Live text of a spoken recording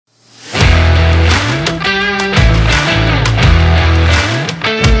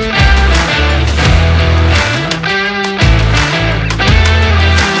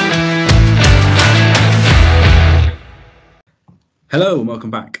welcome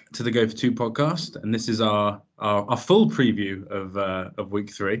back to the Go for Two podcast. And this is our full preview of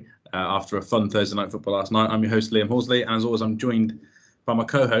week 3 after a fun Thursday night football last night. I'm your host, Liam Horsley, and as always, I'm joined by my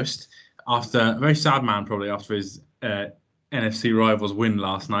co-host after a very sad man, probably after his NFC rivals win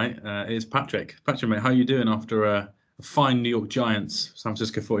last night. It's Patrick. Patrick, mate, how are you doing after a fine New York Giants San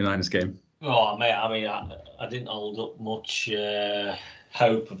Francisco 49ers game? Oh, mate, I mean, I didn't hold up much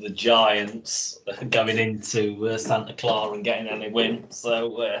hope of the Giants going into Santa Clara and getting any win.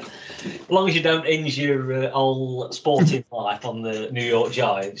 So as long as you don't injure your whole sporting life on the New York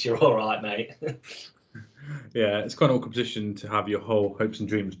Giants, you're all right, mate. Yeah, it's quite an awkward position to have your whole hopes and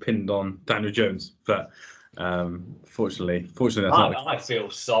dreams pinned on Daniel Jones, but fortunately, that's not. I feel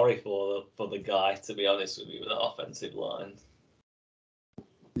sorry for the guy, to be honest with you, with the offensive line.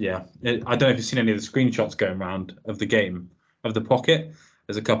 Yeah, I don't know if you've seen any of the screenshots going around of the game, of the pocket.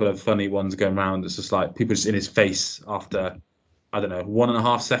 There's a couple of funny ones going around. It's just like people just in his face after, I don't know,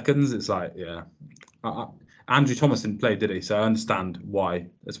 1.5 seconds. It's like, yeah. Andrew Thomas didn't play, did he? So I understand why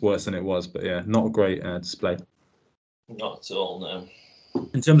it's worse than it was. But yeah, not a great display. Not at all, no.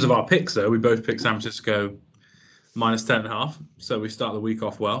 In terms of our picks, though, we both picked San Francisco minus 10.5. So we start the week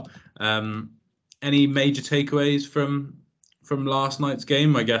off well. Any major takeaways from last night's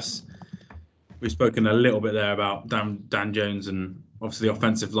game? I guess we've spoken a little bit there about Dan Jones and obviously the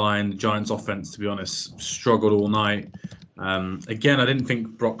offensive line. The Giants' offense, to be honest, struggled all night. Again, I didn't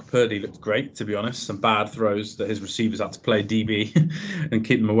think Brock Purdy looked great, to be honest. Some bad throws that his receivers had to play DB and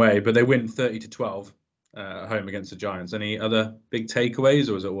keep them away. But they win 30-12 at home against the Giants. Any other big takeaways,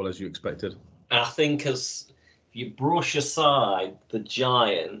 or was it all as you expected? I think as you brush aside the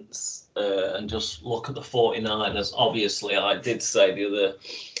Giants and just look at the 49ers, obviously, I did say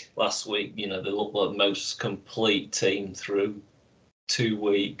last week, they look like the most complete team through 2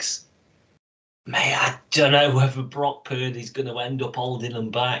 weeks. Mate, I don't know whether Brock Purdy's going to end up holding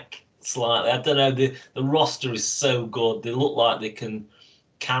them back slightly. I don't know. The roster is so good. They look like they can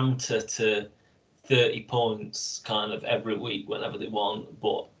canter to 30 points kind of every week whenever they want.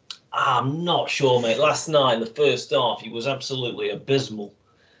 But I'm not sure, mate. Last night in the first half, he was absolutely abysmal,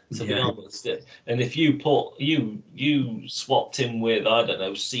 to be honest. And if you swapped him with, I don't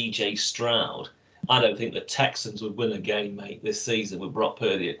know, CJ Stroud, I don't think the Texans would win a game, mate, this season with Brock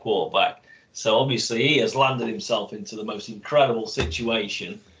Purdy at quarterback. So obviously he has landed himself into the most incredible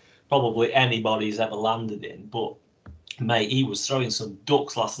situation probably anybody's ever landed in. But, mate, he was throwing some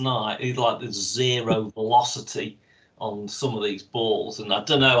ducks last night. He'd like the zero velocity on some of these balls. And I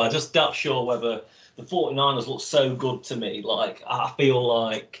don't know, I just not sure whether the 49ers look so good to me. Like, I feel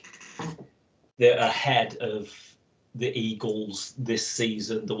like they're ahead of the Eagles this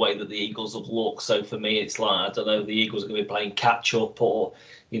season, the way that the Eagles have looked. So for me, it's like, I don't know, the Eagles are going to be playing catch up or,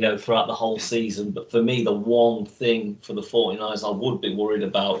 throughout the whole season. But for me, the one thing for the 49ers I would be worried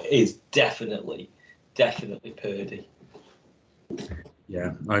about is definitely Purdy.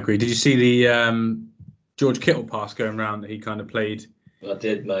 Yeah, I agree. Did you see the George Kittle pass going around that he kind of played? I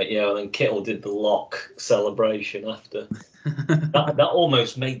did, mate. Yeah, and then Kittle did the lock celebration after. that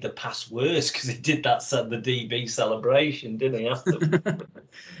almost made the pass worse because he did the DB celebration, didn't he? After.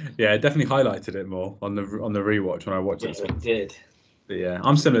 Yeah, it definitely highlighted it more on the rewatch when I watched it. It did. But yeah,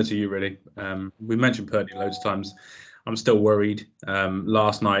 I'm similar to you, really. We mentioned Purdy loads of times. I'm still worried.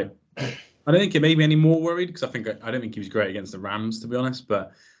 Last night, I don't think it made me any more worried because I don't think he was great against the Rams, to be honest.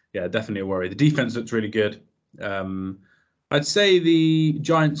 But yeah, definitely a worry. The defense looked really good. I'd say the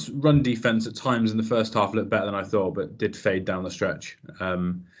Giants' run defense at times in the first half looked better than I thought, but did fade down the stretch. But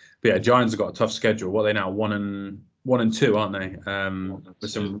yeah, Giants have got a tough schedule. What are they now? 1-2, aren't they?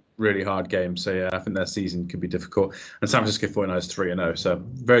 With some really hard games. So yeah, I think their season could be difficult. And San Francisco 49ers 3-0. So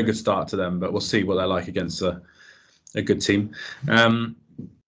very good start to them, but we'll see what they're like against a good team.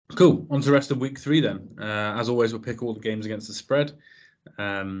 Cool. On to the rest of week 3 then. As always, we'll pick all the games against the spread.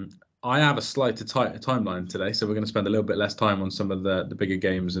 I have a slightly tighter timeline today, so we're going to spend a little bit less time on some of the bigger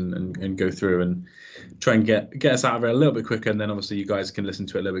games and go through and try and get us out of it a little bit quicker, and then obviously you guys can listen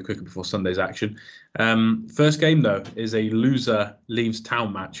to it a little bit quicker before Sunday's action. First game, though, is a loser leaves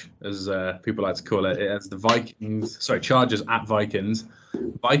town match, as people like to call it. It has the Chargers at Vikings.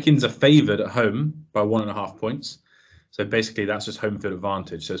 Vikings are favoured at home by 1.5 points. So basically, that's just home field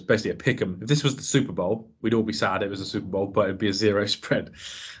advantage. So it's basically a pick 'em. If this was the Super Bowl, we'd all be sad it was a Super Bowl, but it'd be a zero spread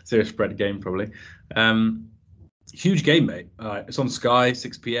game probably. Huge game, mate. It's on Sky,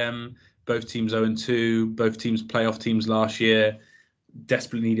 6 p.m. Both teams 0-2. Both teams playoff teams last year.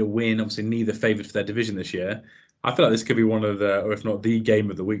 Desperately need a win. Obviously, neither favoured for their division this year. I feel like this could be one of the, or if not the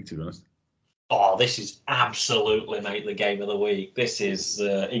game of the week, to be honest. Oh, this is absolutely, mate, the game of the week. This is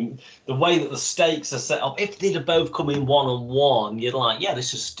the way that the stakes are set up. If they'd have both come in 1-1, you're like, yeah,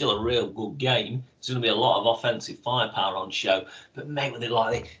 this is still a real good game. There's going to be a lot of offensive firepower on show. But, mate, with it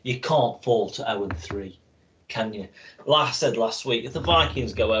like that, you can't fall to 0-3, can you? Like I said last week, if the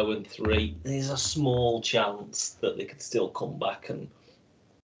Vikings go 0-3, there's a small chance that they could still come back and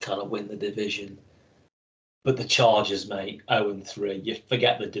kind of win the division. But the Chargers, mate, 0-3. You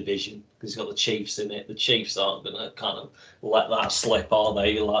forget the division because you've got the Chiefs in it. The Chiefs aren't going to kind of let that slip, are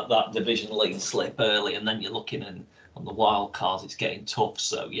they? You let that division lead slip early, and then you're looking on the wild cards. It's getting tough.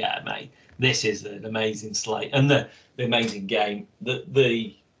 So yeah, mate, this is an amazing slate and the amazing game.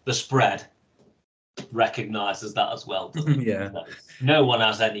 The spread recognises that as well. Yeah. No one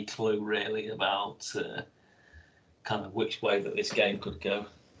has any clue really about kind of which way that this game could go.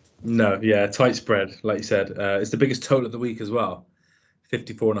 No, yeah, tight spread, like you said. It's the biggest total of the week as well,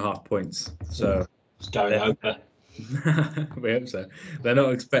 54.5 points. So it's going over. We hope so. They're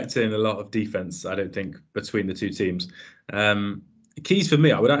not expecting a lot of defense, I don't think, between the two teams. Keys for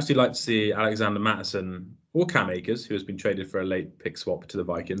me, I would actually like to see Alexander Mattison or Cam Akers, who has been traded for a late pick swap to the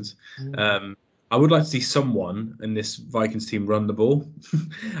Vikings. I would like to see someone in this Vikings team run the ball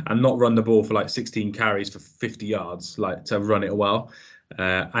and not run the ball for like 16 carries for 50 yards, like to run it well.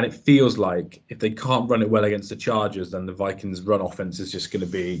 And it feels like if they can't run it well against the Chargers, then the Vikings' run offense is just going to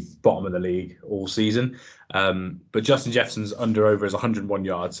be bottom of the league all season. But Justin Jefferson's over is 101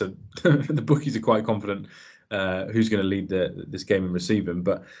 yards, so the bookies are quite confident who's going to lead this game in receiving.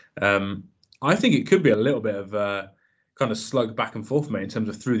 But I think it could be a little bit of kind of slug back and forth, mate, in terms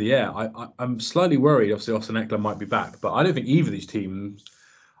of through the air. I'm slightly worried. Obviously, Austin Eckler might be back, but I don't think either of these teams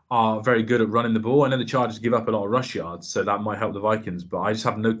are very good at running the ball. I know the Chargers give up a lot of rush yards, so that might help the Vikings, but I just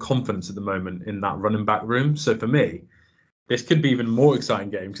have no confidence at the moment in that running back room. So for me, this could be even more exciting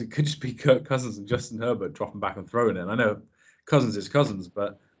game because it could just be Kirk Cousins and Justin Herbert dropping back and throwing it. I know Cousins is Cousins,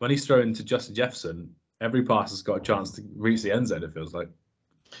 but when he's throwing to Justin Jefferson, every pass has got a chance to reach the end zone, it feels like.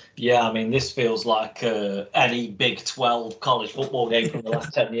 Yeah, I mean, this feels like any Big 12 college football game from the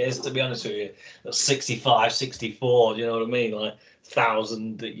last 10 years, to be honest with you. 65, 64, do you know what I mean? Like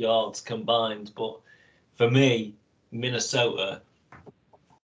 1,000 yards combined. But for me, Minnesota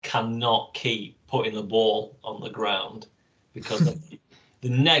cannot keep putting the ball on the ground because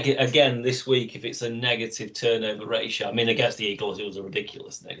again, this week, if it's a negative turnover ratio, I mean, against the Eagles, it was a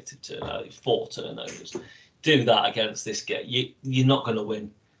ridiculous negative turnover, 4 turnovers. Do that against this game, you're not going to win.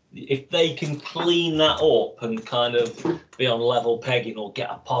 If they can clean that up and kind of be on level pegging or get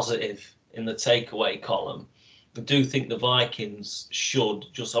a positive in the takeaway column, I do think the Vikings should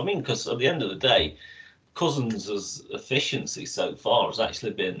because at the end of the day, Cousins' efficiency so far has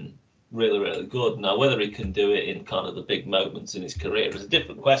actually been really, really good. Now, whether he can do it in kind of the big moments in his career is a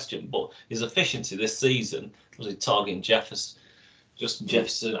different question, but his efficiency this season, was he targeting Justin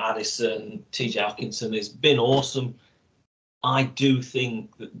Jefferson, Addison, TJ Hawkinson, has been awesome. I do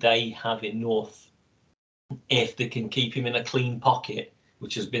think that they have enough if they can keep him in a clean pocket,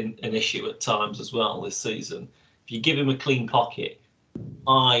 which has been an issue at times as well this season. If you give him a clean pocket,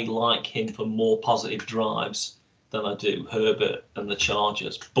 I like him for more positive drives than I do Herbert and the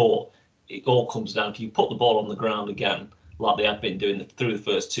Chargers. But it all comes down to you put the ball on the ground again, like they have been doing through the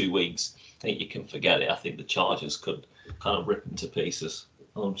first 2 weeks. I think you can forget it. I think the Chargers could kind of rip them to pieces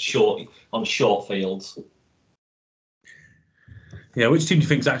on short fields. Yeah, which team do you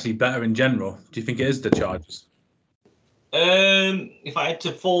think is actually better in general? Do you think it is the Chargers? If I had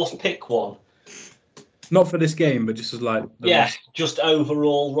to force pick one, not for this game, but just as like just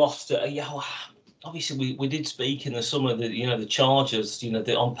overall roster. Yeah, obviously we did speak in the summer that the Chargers,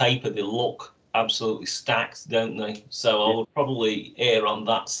 on paper they look absolutely stacked, don't they? So I would probably err on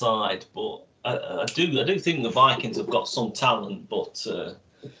that side, but I do think the Vikings have got some talent, but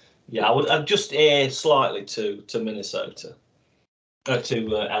I'd just err slightly to Minnesota. To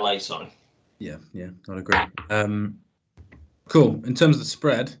LA, sorry. Yeah, I'd agree. Cool. In terms of the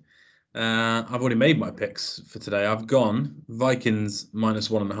spread, I've already made my picks for today. I've gone Vikings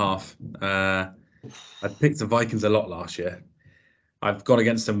 -1.5. I picked the Vikings a lot last year. I've gone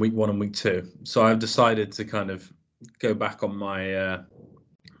against them week 1 and week 2, so I've decided to kind of go back on my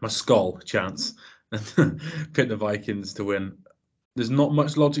my skull chance and pick the Vikings to win. There's not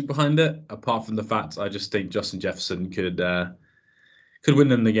much logic behind it, apart from the fact I just think Justin Jefferson could win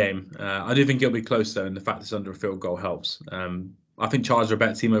them the game. I do think it'll be close though, and the fact it's under a field goal helps. I think Chargers are a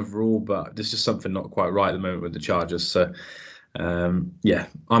better team overall, but there's just something not quite right at the moment with the Chargers. So, I'm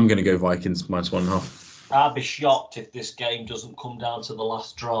going to go Vikings -1.5. I'd be shocked if this game doesn't come down to the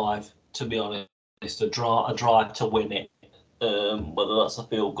last drive, to be honest. A drive to win it. whether that's a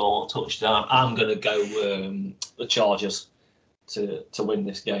field goal or touchdown. I'm going to go the Chargers to win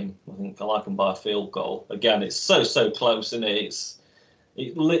this game. I think I like them by a field goal. Again, it's so close, and it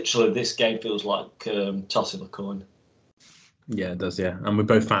literally, this game feels like tossing a coin. Yeah, it does. Yeah, and we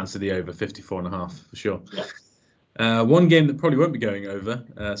both fancy the over 54.5 for sure. Yeah. One game that probably won't be going over,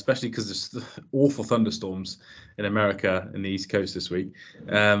 especially because there's awful thunderstorms in America in the East Coast this week.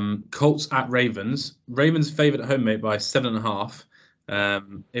 Colts at Ravens. Ravens favourite at home, mate, by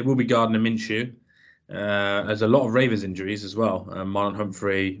 7.5. It will be Gardner Minshew. There's a lot of Ravens injuries as well. Marlon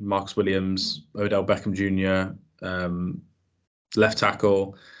Humphrey, Marcus Williams, Odell Beckham Jr., left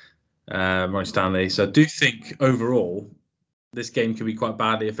tackle, Ronnie Stanley. So I do think overall this game could be quite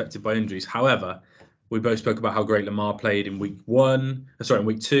badly affected by injuries. However, we both spoke about how great Lamar played in week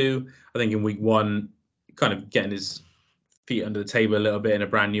 2. I think in week 1, kind of getting his feet under the table a little bit in a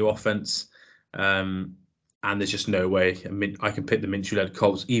brand new offense. And there's just no way I can pick the Minshew-led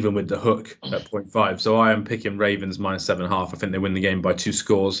Colts, even with the hook at 0.5. So I am picking Ravens minus 7.5. I think they win the game by 2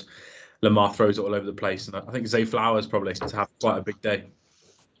 scores. Lamar throws it all over the place. And I think Zay Flowers probably to have quite a big day.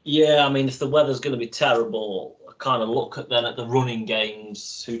 Yeah, I mean, if the weather's going to be terrible, I kind of look at the running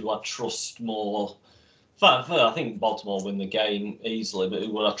games. Who do I trust more? I think Baltimore win the game easily, but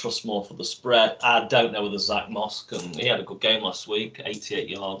who would I trust more for the spread? I don't know whether Zach Moss can. He had a good game last week, 88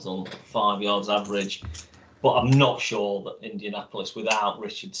 yards on 5 yards average. But I'm not sure that Indianapolis, without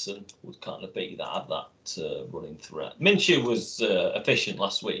Richardson, would kind of be that running threat. Minshew was efficient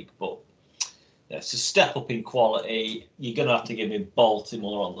last week, but yeah, it's a step up in quality. You're going to have to give me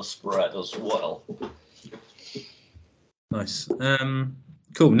Baltimore on the spread as well. Nice.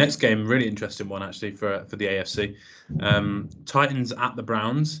 Cool. Next game, really interesting one actually for the AFC. Titans at the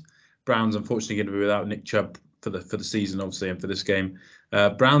Browns. Browns unfortunately going to be without Nick Chubb for the season, obviously, and for this game.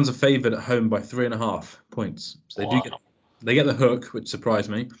 Browns are favoured at home by 3.5 points. So they get the hook, which surprised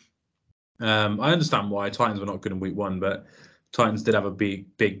me. I understand why Titans were not good in week 1, but Titans did have a big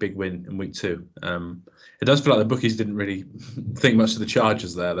win in week 2. It does feel like the bookies didn't really think much of the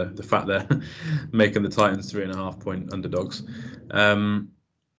Chargers there, though. The fact they're making the Titans 3.5 point underdogs.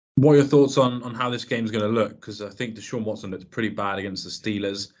 What are your thoughts on how this game's going to look? Because I think Deshaun Watson looked pretty bad against the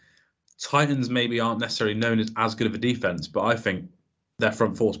Steelers. Titans maybe aren't necessarily known as good of a defense, but I think their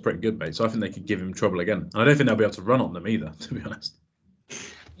front four's pretty good, mate. So I think they could give him trouble again. And I don't think they'll be able to run on them either, to be honest.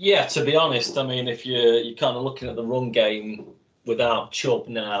 Yeah, to be honest, I mean, if you're kind of looking at the run game without Chubb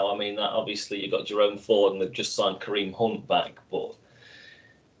now, I mean, that obviously you've got Jerome Ford and they've just signed Kareem Hunt back. But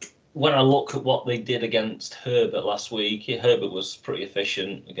when I look at what they did against Herbert last week, Herbert was pretty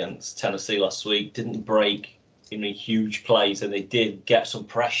efficient against Tennessee last week, didn't break any huge plays, and they did get some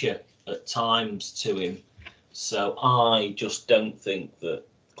pressure at times to him. So I just don't think that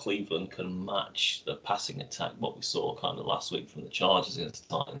Cleveland can match the passing attack, what we saw kind of last week from the Chargers against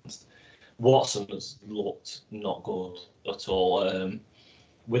the Titans. Watson has looked not good at all.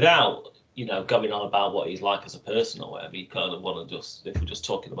 Without, going on about what he's like as a person or whatever, you kind of want to if we're just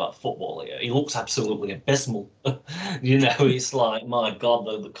talking about football here, he looks absolutely abysmal. It's like, my God,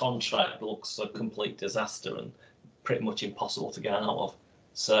 the contract looks a complete disaster and pretty much impossible to get out of.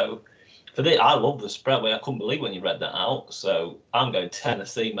 So for this, I love the spread. I couldn't believe when you read that out. So I'm going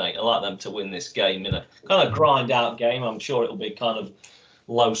Tennessee, mate. I like them to win this game in a kind of grind out game. I'm sure it'll be kind of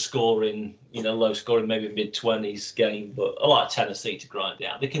low scoring, maybe mid-20s game. But I like Tennessee to grind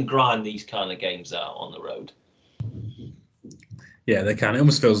out. They can grind these kind of games out on the road. Yeah, they can. It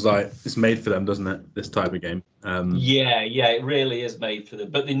almost feels like it's made for them, doesn't it? This type of game. Yeah, it really is made for them.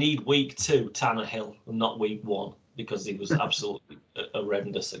 But they need week 2 Tannehill and not week 1. Because he was absolutely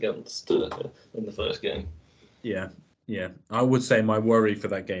horrendous against in the first game. Yeah. I would say my worry for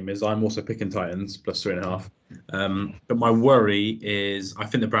that game is I'm also picking Titans plus 3.5. But my worry is I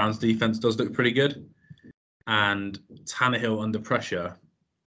think the Browns defense does look pretty good, and Tannehill under pressure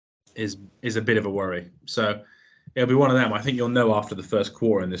is a bit of a worry. So it'll be one of them. I think you'll know after the first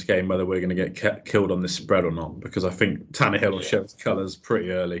quarter in this game whether we're going to get killed on this spread or not, because I think Tannehill will show his colours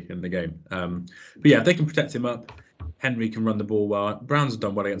pretty early in the game. But yeah, if they can protect him up, Henry can run the ball well. Browns have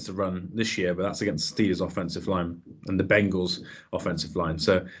done well against the run this year, but that's against the Steelers' offensive line and the Bengals' offensive line.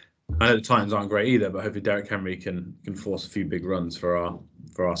 So I know the Titans aren't great either, but hopefully Derrick Henry can force a few big runs for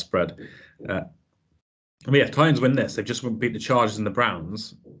our spread. Titans win this. They've just beat the Chargers and the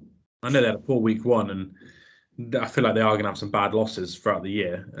Browns. I know they had a poor week 1 and I feel like they are going to have some bad losses throughout the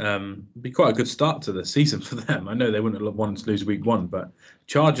year. Be quite a good start to the season for them. I know they wouldn't have wanted to lose week 1, but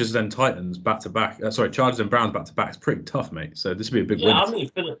Chargers then Titans back to back. Chargers and Browns back to back is pretty tough, mate. So this would be a big win. I mean,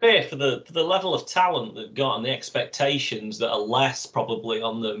 for the level of talent they've got and the expectations that are less probably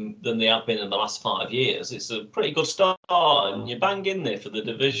on them than they have been in the last 5 years, it's a pretty good start. And you're bang in there for the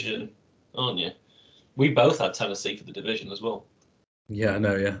division, aren't you? We both had Tennessee for the division as well. Yeah, I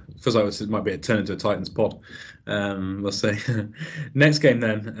know, yeah. Feels like this might be a turn into a Titans pod. We'll see. Next game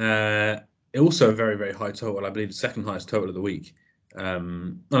then. Also a very, very high total. I believe the second highest total of the week.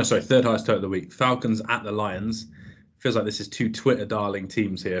 Third highest total of the week. Falcons at the Lions. Feels like this is two Twitter darling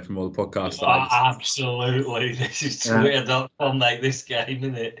teams here from all the podcasts. Absolutely. This is Twitter.com, mate, this game,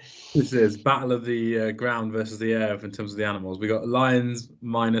 isn't it? This is battle of the ground versus the air in terms of the animals. We got Lions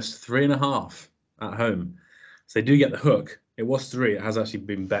 -3.5 at home. So they do get the hook. It was 3. It has actually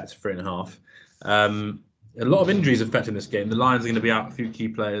been bet to 3.5. A lot of injuries affecting this game. The Lions are going to be out a few key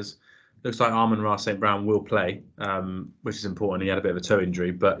players. Looks like Amon-Ra St. Brown will play, which is important. He had a bit of a toe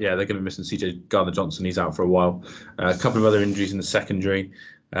injury. But yeah, they're going to be missing CJ Gardner-Johnson. He's out for a while. A couple of other injuries in the secondary.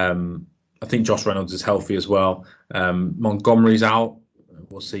 I think Josh Reynolds is healthy as well. Montgomery's out.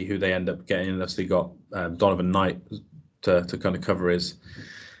 We'll see who they end up getting, unless they got Donovan Knight to kind of cover his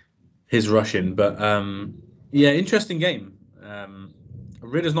rushing. But yeah, interesting game.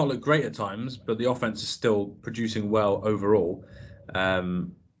 Ridder's not looked great at times, but the offense is still producing well overall.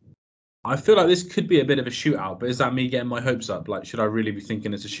 I feel like this could be a bit of a shootout, but is that me getting my hopes up? Like, should I really be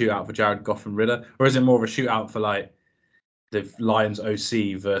thinking it's a shootout for Jared Goff and Ridder? Or is it more of a shootout for, like, the Lions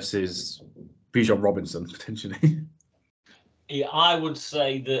OC versus Bijan Robinson, potentially? Yeah, I would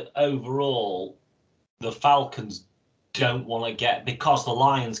say that overall, the Falcons don't want to get, because the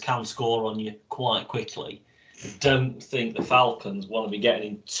Lions can score on you quite quickly. I don't think the Falcons want to be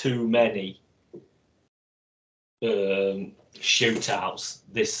getting in too many shootouts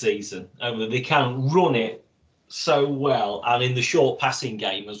this season. They can run it so well, and in the short passing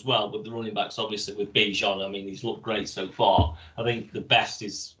game as well, with the running backs, obviously with Bijan. I mean, he's looked great so far. I think the best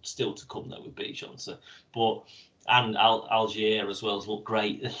is still to come though with Bijan. And Algier as well has looked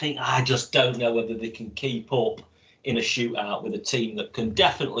great. I just don't know whether they can keep up in a shootout with a team that can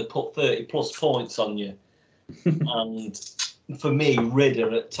definitely put 30 plus points on you. And for me,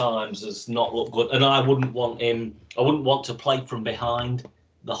 Ridder at times has not looked good, and I wouldn't want to play from behind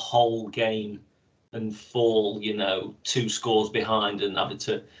the whole game and fall, 2 scores behind and having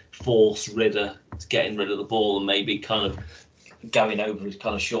to force Ridder to getting rid of the ball and maybe kind of going over his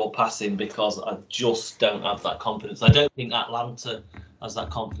kind of short passing, because I just don't have that confidence. I don't think Atlanta has that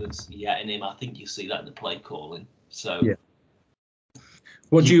confidence yet in him. I think you see that in the play calling. So yeah.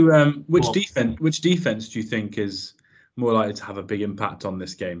 Which defense do you think is more likely to have a big impact on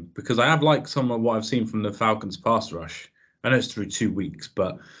this game? Because I have liked some of what I've seen from the Falcons pass rush. I know it's through 2 weeks,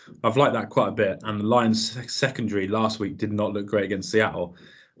 but I've liked that quite a bit. And the Lions secondary last week did not look great against Seattle.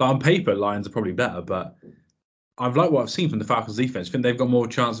 But on paper, Lions are probably better. But I've liked what I've seen from the Falcons defense. I think they've got more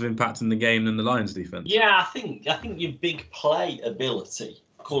chance of impacting the game than the Lions defense. Yeah, I think your big play ability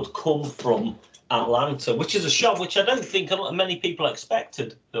could come from Atlanta, which is a shot which I don't think many people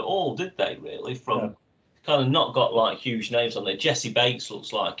expected at all, did they, really? Kind of not got like huge names on there. Jesse Bates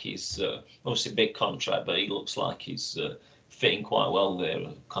looks like he's obviously a big contract, but he looks like he's fitting quite well there,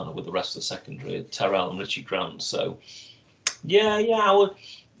 kind of with the rest of the secondary, Terrell and Richie Grant. So,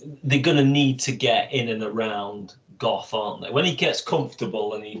 they're going to need to get in and around Goff, aren't they? When he gets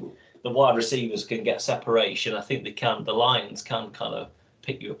comfortable and the wide receivers can get separation, I think the Lions can kind of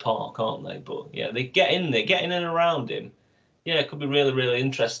pick you apart, can't they? But yeah, they get in there, getting in and around him. Yeah, it could be really, really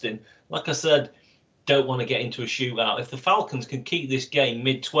interesting. Like I said, don't want to get into a shootout. If the Falcons can keep this game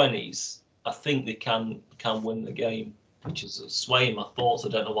mid-20s, I think they can win the game, which is swaying my thoughts. I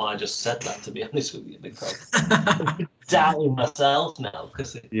don't know why I just said that, to be honest with you, because I'm doubting myself now.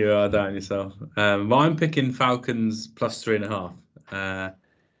 You are doubting yourself. Well, I'm picking Falcons +3.5.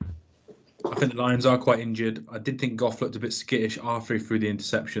 I think the Lions are quite injured. I did think Goff looked a bit skittish after he threw the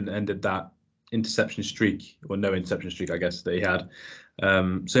interception that ended that interception streak, or no interception streak, I guess, that he had.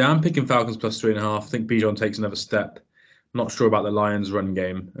 So yeah, I'm picking Falcons +3.5. I think Bijan takes another step. Not sure about the Lions run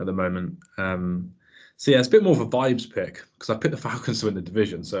game at the moment. So yeah, it's a bit more of a vibes pick, because I picked the Falcons to win the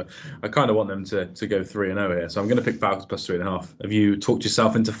division. So I kind of want them to go 3-0 here. So I'm going to pick Falcons +3.5. Have you talked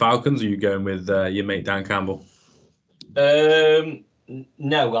yourself into Falcons, or are you going with your mate Dan Campbell?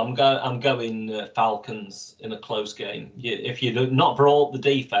 No, I'm going Falcons in a close game. If you'd not brought up the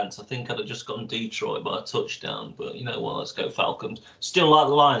defense, I think I'd have just gone Detroit by a touchdown. But you know what? Let's go Falcons. Still like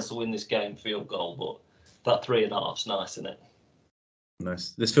the Lions to win this game, field goal, but that 3.5's nice, isn't it?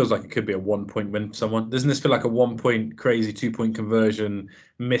 Nice. This feels like it could be a 1-point win for someone. Doesn't this feel like a 1-point crazy 2-point conversion,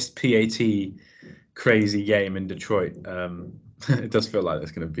 missed PAT crazy game in Detroit? It does feel like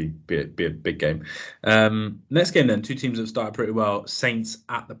it's going to be a big game. Next game then, two teams that started pretty well. Saints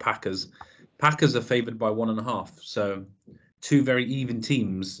at the Packers. Packers are favoured by 1.5. So two very even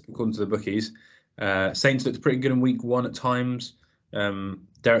teams according to the bookies. Saints looked pretty good in week 1 at times.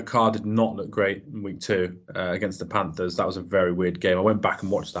 Derek Carr did not look great in week 2 against the Panthers. That was a very weird game. I went back and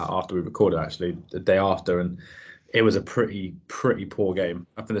watched that after we recorded, actually, the day after, and it was a pretty poor game.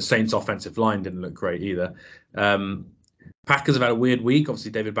 I think the Saints' offensive line didn't look great either. Packers have had a weird week. Obviously,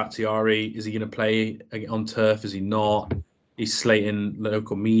 David Bakhtiari, is he going to play on turf? Is he not? He's slating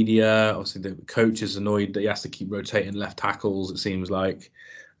local media. Obviously, the coach is annoyed that he has to keep rotating left tackles, it seems like.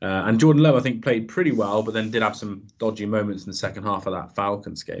 And Jordan Love, I think, played pretty well, but then did have some dodgy moments in the second half of that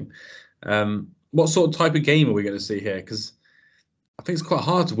Falcons game. What sort of type of game are we going to see here? Because I think it's quite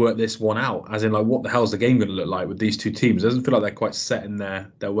hard to work this one out, as in, like, what the hell is the game going to look like with these two teams? It doesn't feel like they're quite set in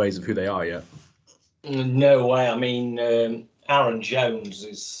their ways of who they are yet. No way. I mean, Aaron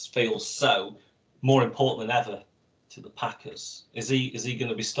Jones feels so more important than ever to the Packers. Is he going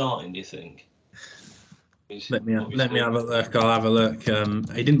to be starting, do you think? Let me have a look. I'll have a look.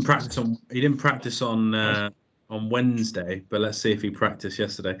 He didn't practice on Wednesday, but let's see if he practiced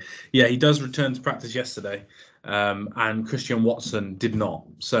yesterday. Yeah, he does return to practice yesterday, and Christian Watson did not.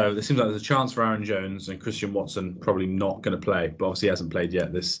 So it seems like there's a chance for Aaron Jones, and Christian Watson probably not going to play. But obviously, he hasn't played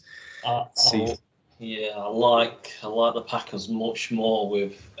yet this season. Yeah, I like the Packers much more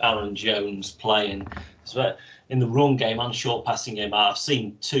with Aaron Jones playing. So in the run game and short passing game, I've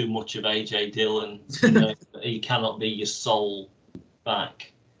seen too much of AJ Dillon to know that he cannot be your sole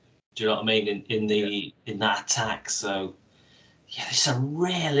back. Do you know what I mean? In that attack. So yeah, it's a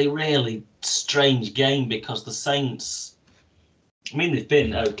really strange game because the Saints, I mean, they've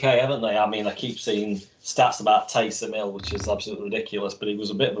been okay, haven't they? I mean, I keep seeing stats about Taysom Hill, which is absolutely ridiculous, but he was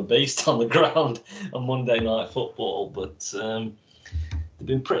a bit of a beast on the ground on Monday Night Football. But they've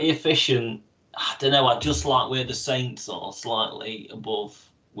been pretty efficient. I don't know, I just like where the Saints are, slightly above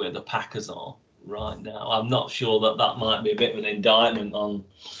where the Packers are right now. I'm not sure that might be a bit of an indictment on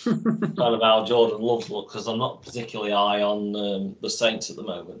kind of how Jordan Love looks, because I'm not particularly high on the Saints at the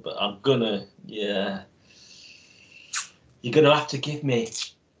moment, but I'm gonna, yeah. You're gonna have to give me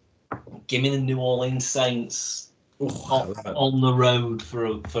the New Orleans Saints on the road for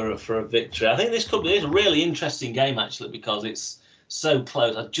a victory. I think this could be a really interesting game, actually, because it's so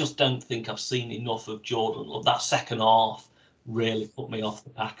close. I just don't think I've seen enough of Jordan Love. That second half really put me off the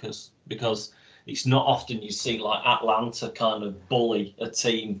Packers, because it's not often you see like Atlanta kind of bully a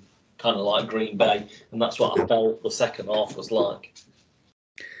team kind of like Green Bay, and that's what I felt the second half was like.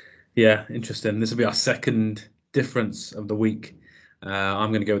 Yeah, interesting. This will be our second difference of the week.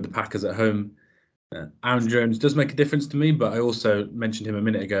 I'm going to go with the Packers at home. Aaron Jones does make a difference to me, but I also mentioned him a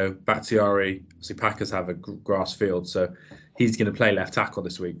minute ago. Bakhtiari, obviously Packers have a grass field, so he's going to play left tackle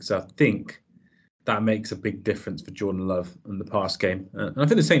this week. So I think that makes a big difference for Jordan Love in the past game. And I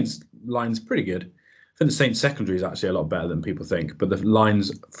think the Saints line's pretty good. I think the Saints secondary is actually a lot better than people think, but the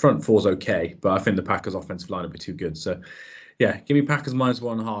line's front four's okay. But I think the Packers offensive line will be too good. So yeah, give me Packers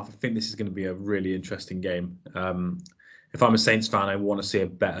 -1.5. I think this is going to be a really interesting game. If I'm a Saints fan, I want to see a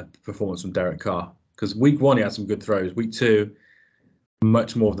better performance from Derek Carr, because week 1 he had some good throws. Week 2,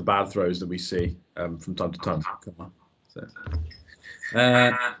 much more of the bad throws that we see from time to time.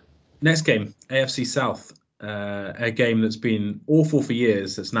 So, next game, AFC South, a game that's been awful for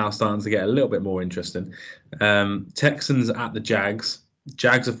years that's now starting to get a little bit more interesting. Texans at the Jags.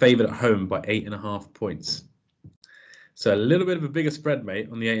 Jags are favoured at home by 8.5 points. So a little bit of a bigger spread, mate,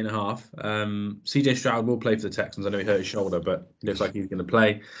 on the 8.5. CJ Stroud will play for the Texans. I know he hurt his shoulder, but it looks like he's going to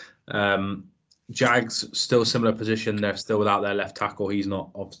play. Jags, still similar position. They're still without their left tackle. He's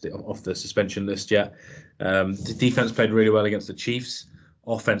not off the suspension list yet. The defense played really well against the Chiefs.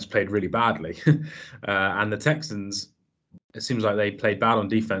 Offense played really badly. And the Texans, it seems like they played bad on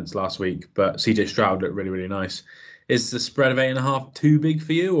defense last week, but CJ Stroud looked really nice. Is the spread of 8.5 too big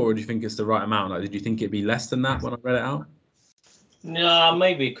for you, or do you think it's the right amount? Like, did you think it'd be less than that when I read it out? No,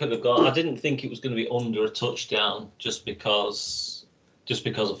 maybe it could have gone. I didn't think it was going to be under a touchdown, just because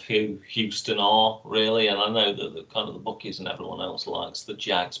of who Houston are, really. And I know that the kind of the bookies and everyone else likes the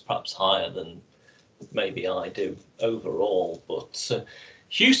Jags perhaps higher than maybe I do overall. But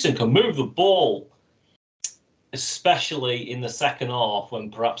Houston can move the ball, especially in the second half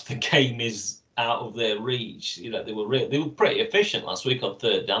when perhaps the game is out of their reach. You know, they were pretty efficient last week on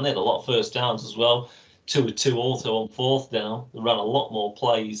third down. They had a lot of first downs as well. 2-2 also on fourth down. They ran a lot more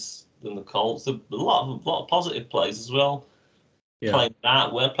plays than the Colts. A lot of positive plays as well. Yeah.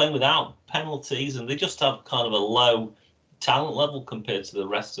 We're playing without penalties, and they just have kind of a low talent level compared to the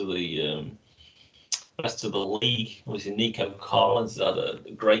rest of the league. Obviously, Nico Collins has had a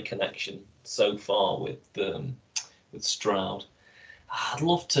great connection so far with Stroud. I'd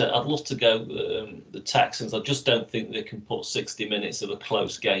love to go the Texans. I just don't think they can put 60 minutes of a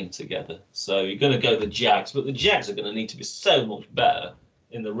close game together. So you're going to go the Jags, but the Jags are going to need to be so much better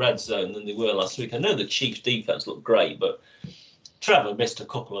in the red zone than they were last week. I know the Chiefs' defense looked great, but Trevor missed a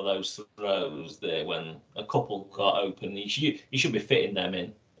couple of those throws there when a couple got open. You should be fitting them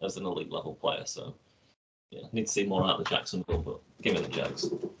in as an elite level player. So yeah, need to see more out of Jacksonville, but give me the Jags.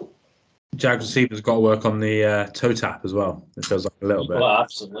 Jags receivers got to work on the toe tap as well. It feels like a little bit. Well,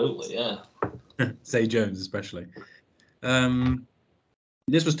 absolutely, yeah. Zay Jones especially.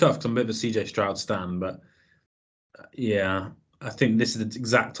 This was tough because I'm a bit of a CJ Stroud stan, but yeah, I think this is the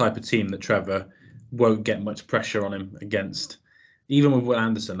exact type of team that Trevor won't get much pressure on him against. Even with Will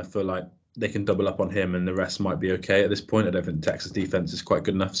Anderson, I feel like they can double up on him and the rest might be okay at this point. I don't think Texas defense is quite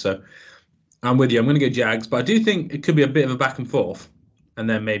good enough. So I'm with you. I'm going to go Jags, but I do think it could be a bit of a back and forth. And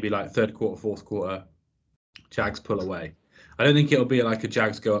then maybe like third quarter, fourth quarter, Jags pull away. I don't think it'll be like a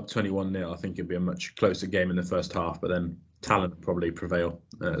Jags go up 21-0. I think it'll be a much closer game in the first half, but then talent will probably prevail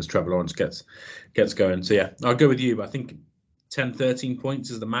as Trevor Lawrence gets going. So yeah, I'll go with you, but I think 10, 13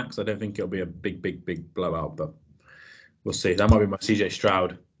 points is the max. I don't think it'll be a big blowout, but we'll see. That might be my CJ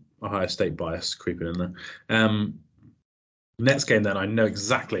Stroud Ohio State bias creeping in there. Next game then, I know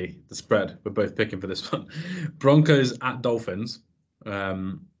exactly the spread we're both picking for this one. Broncos at Dolphins.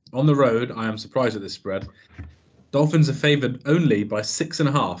 On the road, I am surprised at this spread. Dolphins are favoured only by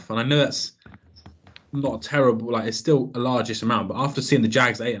 6.5, and I know that's not terrible. Like, it's still a largest amount, but after seeing the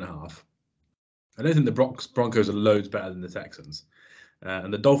Jags 8.5, I don't think the Broncos are loads better than the Texans.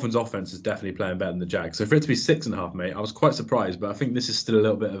 And the Dolphins' offense is definitely playing better than the Jags. So for it to be 6.5, mate, I was quite surprised. But I think this is still a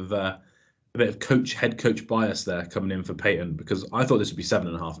little bit of head coach bias there coming in for Peyton, because I thought this would be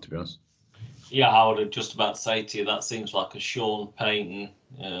 7.5, to be honest. Yeah, I would have just about to say to you that seems like a Sean Payton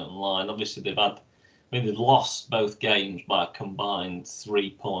line. Obviously, they've lost both games by a combined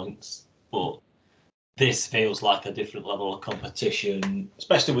 3 points, but this feels like a different level of competition,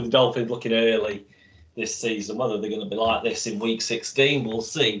 especially with the Dolphins looking early this season. Whether they're going to be like this in week 16, we'll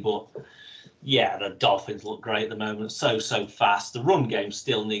see. But yeah, the Dolphins look great at the moment. So fast. The run game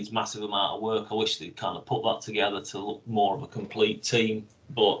still needs massive amount of work. I wish they'd kind of put that together to look more of a complete team.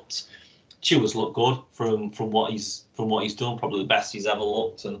 But Tua's looked good from what he's done. Probably the best he's ever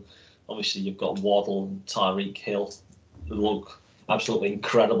looked. And obviously you've got Waddle and Tyreek Hill who look absolutely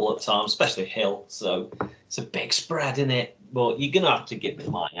incredible at times, especially Hill. So it's a big spread in it. But you're going to have to give me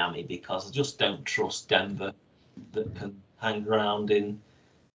Miami because I just don't trust Denver that can hang around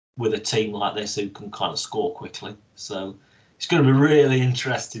with a team like this who can kind of score quickly. So it's going to be really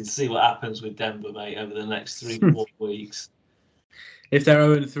interesting to see what happens with Denver, mate, over the next 3-4 weeks. If they're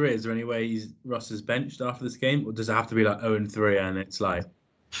 0-3, is there any way Russ is benched after this game? Or does it have to be like 0-3 and it's like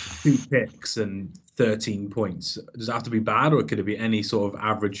 2 picks and 13 points? Does it have to be bad, or could it be any sort of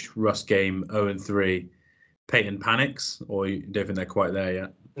average Russ game, 0-3, Peyton panics, or you don't think they're quite there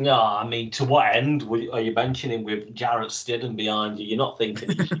yet? No, I mean, to what end are you benching him with Jarrett Stidham behind you? You're not thinking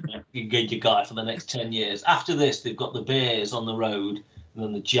you get your guy for the next 10 years. After this, they've got the Bears on the road and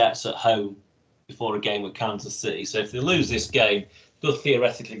then the Jets at home before a game with Kansas City. So if they lose this game, they'll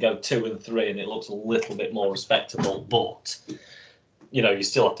theoretically go 2-3 and it looks a little bit more respectable. But, you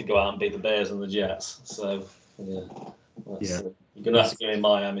still have to go out and beat the Bears and the Jets. So, yeah. You're going to have to go in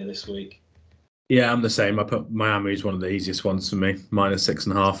Miami this week. Yeah, I'm the same. I put Miami as one of the easiest ones for me,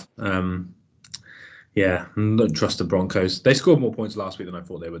 -6.5. Yeah, don't trust the Broncos. They scored more points last week than I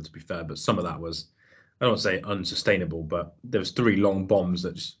thought they would, to be fair. But some of that was, I don't want to say unsustainable, but there was 3 long bombs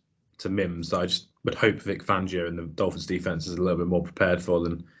to Mims that I just would hope Vic Fangio and the Dolphins defense is a little bit more prepared for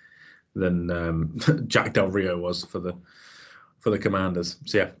than Jack Del Rio was for the Commanders.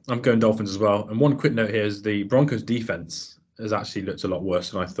 So yeah, I'm going Dolphins as well. And one quick note here is the Broncos defense has actually looked a lot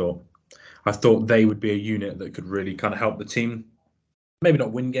worse than I thought. I thought they would be a unit that could really kind of help the team, maybe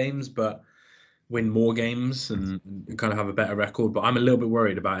not win games, but win more games and kind of have a better record. But I'm a little bit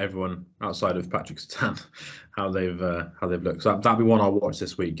worried about everyone outside of Patrick Surtain, how they've looked. So that'll be one I'll watch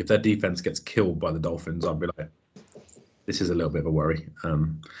this week. If their defense gets killed by the Dolphins, I'll be like, this is a little bit of a worry. But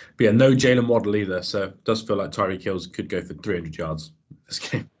yeah, no Jalen Waddle either. So it does feel like Tyreek Hill could go for 300 yards this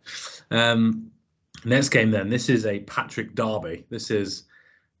game. Next game then. This is a Patrick Derby. This is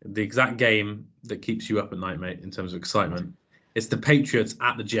the exact game that keeps you up at night, mate, in terms of excitement. It's the Patriots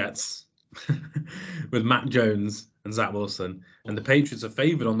at the Jets with Mac Jones and Zach Wilson. And the Patriots are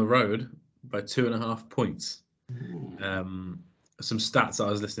favoured on the road by 2.5 points. some stats I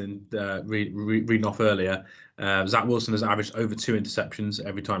was reading off earlier. Zach Wilson has averaged over 2 interceptions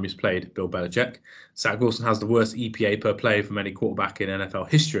every time he's played Bill Belichick. Zach Wilson has the worst EPA per play from any quarterback in NFL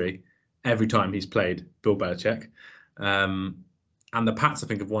history every time he's played Bill Belichick. And the Pats, I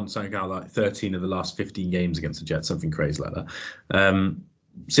think, have won something like 13 of the last 15 games against the Jets, something crazy like that.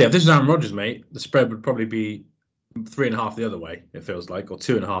 So yeah, if this was Aaron Rodgers, mate, the spread would probably be 3.5 the other way, it feels like, or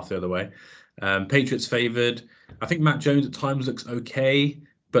 2.5 the other way. Patriots favored. I think Matt Jones at times looks okay,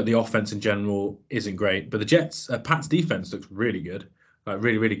 but the offense in general isn't great. But the Pats defense looks really good,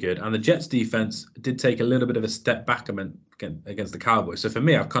 really, really good. And the Jets defense did take a little bit of a step back against the Cowboys. So for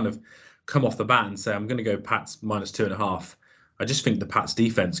me, I've kind of come off the bat and say I'm going to go Pats -2.5. I just think the Pats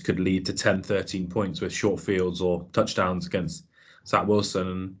defense could lead to 10, 13 points with short fields or touchdowns against Zach Wilson.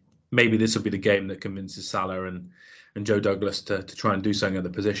 And maybe this will be the game that convinces Salah and Joe Douglas to try and do something at the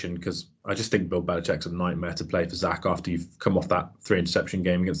position, because I just think Bill Belichick's a nightmare to play for Zach after you've come off that 3-interception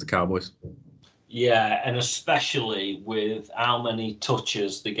game against the Cowboys. Yeah, and especially with how many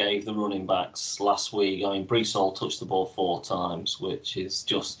touches they gave the running backs last week. I mean, Brees Hall touched the ball 4 times, which is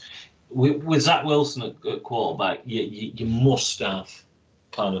just... With Zach Wilson at quarterback, you must have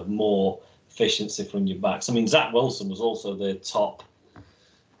kind of more efficiency from your backs. I mean, Zach Wilson was also the top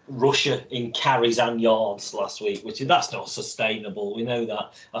rusher in carries and yards last week, that's not sustainable. We know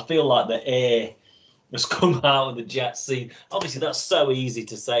that. I feel like the air has come out of the Jets scene. Obviously, that's so easy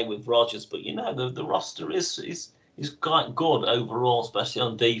to say with Rodgers, but the roster is quite good overall, especially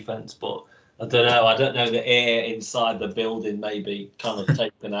on defense. But I don't know. I don't know the air inside the building maybe kind of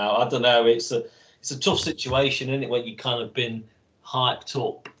taken out. I don't know. It's a tough situation, isn't it, when you kind of been hyped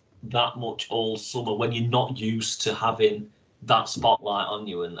up that much all summer when you're not used to having that spotlight on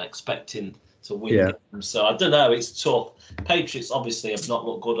you and expecting to win games. So I don't know. It's tough. Patriots obviously have not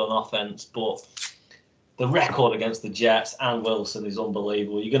looked good on offense, but the record against the Jets and Wilson is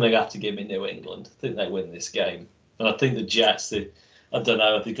unbelievable. You're going to have to give me New England. I think they win this game. And I think the Jets, I don't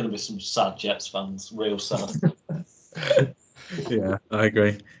know, I think going to be some sad Jets fans, real sad. Yeah, I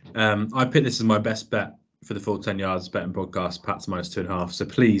agree. I picked this as my best bet for the full 10 yards betting podcast, Pats -2.5. So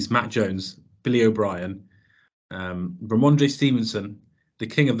please, Matt Jones, Billy O'Brien, Ramondre Stevenson, the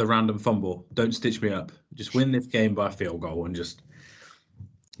king of the random fumble. Don't stitch me up. Just win this game by a field goal and just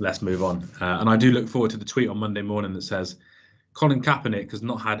let's move on. And I do look forward to the tweet on Monday morning that says Colin Kaepernick has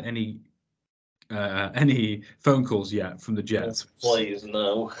not had any phone calls yet from the Jets. Please,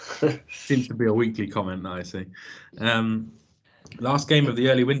 no. Seems to be a weekly comment that I see. Last game of the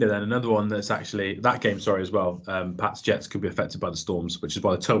early window, then another one that's actually that game. Sorry, as well. Pats Jets could be affected by the storms, which is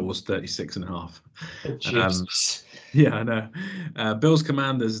why the total was 36.5. Yeah, I know. Bills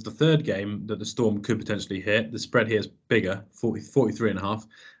Commanders is the third game that the storm could potentially hit. The spread here is bigger, 43.5.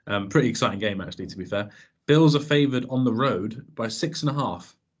 Pretty exciting game, actually, to be fair. Bills are favoured on the road by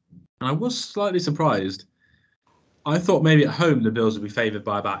 6.5. And I was slightly surprised. I thought maybe at home the Bills would be favoured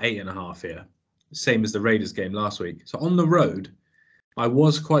by about 8.5 here. Same as the Raiders game last week. So on the road, I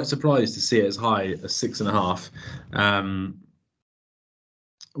was quite surprised to see it as high as 6.5.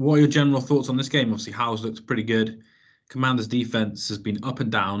 What are your general thoughts on this game? Obviously, Howes looks pretty good. Commanders' defense has been up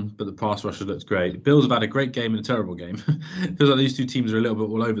and down, but the pass rusher looks great. Bills have had a great game and a terrible game. Feels like these two teams are a little bit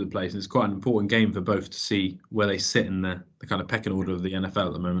all over the place, and it's quite an important game for both to see where they sit in the kind of pecking order of the NFL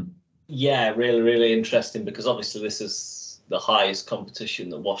at the moment. Yeah, really, really interesting, because obviously this is the highest competition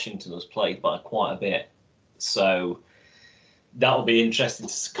that Washington has played by quite a bit. So that'll be interesting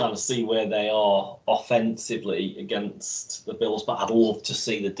to kind of see where they are offensively against the Bills. But I'd love to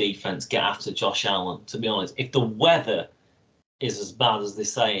see the defense get after Josh Allen, to be honest. If the weather is as bad as they're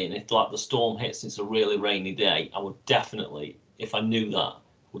saying, if like the storm hits, it's a really rainy day, I would definitely, if I knew that,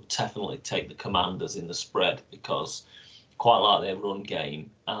 would definitely take the Commanders in the spread, because quite like their run game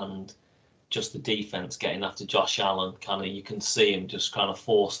and just the defense getting after Josh Allen. Kind of, you can see him just kind of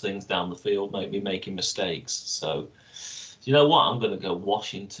force things down the field, maybe making mistakes. So, you know what? I'm going to go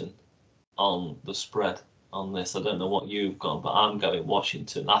Washington on the spread on this. I don't know what you've gone, but I'm going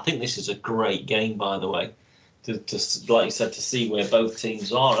Washington. I think this is a great game, by the way, to like you said, to see where both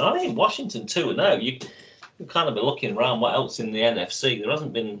teams are. And I think Washington 2-0. You kind of be looking around what else in the NFC. There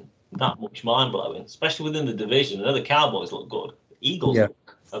hasn't been that much mind blowing, especially within the division. I know the Cowboys look good. The Eagles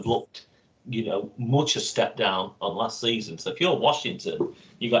have looked, much a step down on last season. So if you're Washington,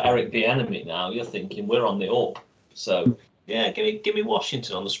 you got Eric Bieniemy now. You're thinking we're on the up. So yeah, give me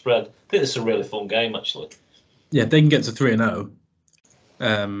Washington on the spread. I think it's a really fun game, actually. Yeah, if they can get to 3-0.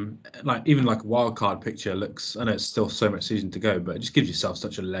 Even like a wild card picture looks. I know it's still so much season to go, but it just gives yourself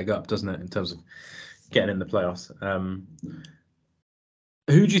such a leg up, doesn't it, in terms of getting in the playoffs.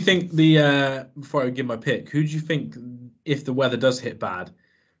 Who do you think before I give my pick? Who do you think if the weather does hit bad,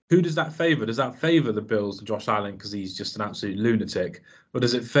 who does that favour? Does that favour the Bills and Josh Allen because he's just an absolute lunatic? Or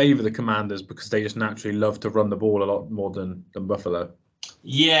does it favour the Commanders because they just naturally love to run the ball a lot more than Buffalo?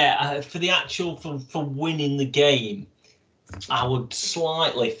 Yeah, for the actual, for winning the game, I would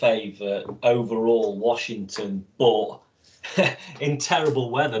slightly favour overall Washington, but in terrible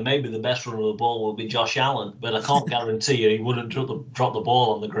weather, maybe the best runner of the ball will be Josh Allen, but I can't guarantee you he wouldn't drop the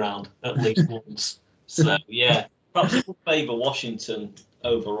ball on the ground at least once. So, yeah, perhaps I would favour Washington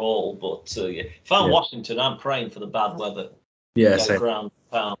overall, but if I'm Washington, I'm praying for the bad weather. Yeah, same. Ground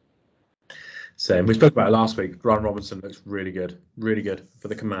pound. Same. We spoke about it last week. Brian Robinson looks really good for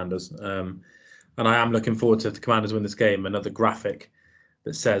the Commanders. And I am looking forward to the Commanders win this game. Another graphic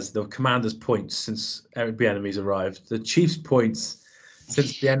that says the Commanders' points since Eric Bieniemy's arrived, the Chiefs' points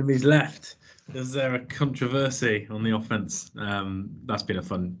since the enemy's left. Is there a controversy on the offense? That's been a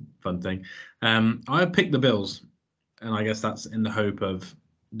fun thing. I picked the Bills, and I guess that's in the hope of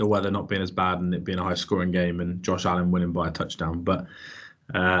the weather not being as bad and it being a high-scoring game and Josh Allen winning by a touchdown. But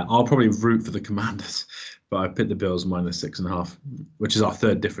I'll probably root for the Commanders, but I picked the Bills minus 6.5, which is our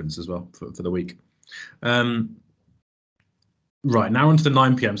third difference as well for the week. Right, now onto the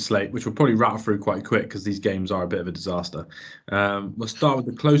 9 p.m. slate, which we'll probably rattle through quite quick because these games are a bit of a disaster. We'll start with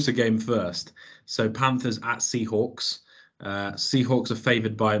the closer game first. So Panthers at Seahawks. Seahawks are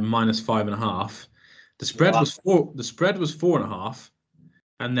favoured by minus 5.5. The spread was 4.5,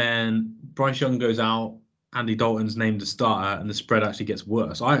 and then Bryce Young goes out. Andy Dalton's named a starter, and the spread actually gets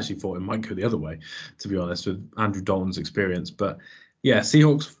worse. I actually thought it might go the other way, to be honest, with Andrew Dalton's experience. But yeah,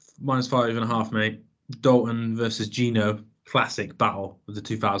 Seahawks minus 5.5, mate. Dalton versus Geno, classic battle of the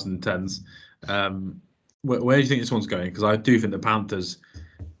 2010s. Where do you think this one's going? Because I do think the Panthers'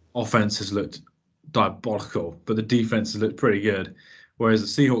 offense has looked diabolical, but the defense has looked pretty good. Whereas the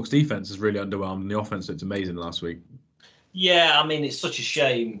Seahawks' defense has really underwhelmed, and the offense looked amazing last week. Yeah, I mean, it's such a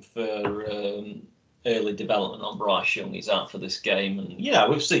shame for early development on Bryce Young. He's out for this game. And,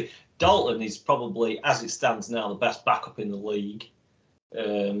 we've seen Dalton is probably, as it stands now, the best backup in the league.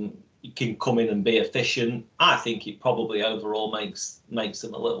 He can come in and be efficient. I think it probably overall makes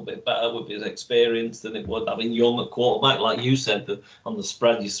him a little bit better with his experience than it would having Young at quarterback. Like you said, on the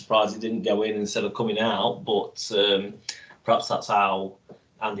spread, you're surprised he didn't go in instead of coming out. But perhaps that's how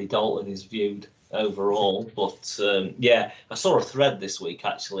Andy Dalton is viewed overall. But I saw a thread this week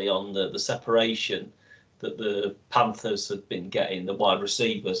actually on the separation that the Panthers had been getting, the wide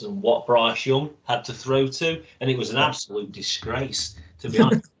receivers, and what Bryce Young had to throw to, and it was an absolute disgrace, to be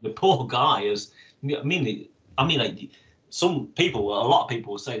honest. The poor guy is. I mean, a lot of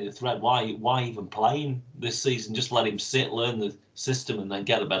people were saying in the thread, why even play him this season? Just let him sit, learn the system, and then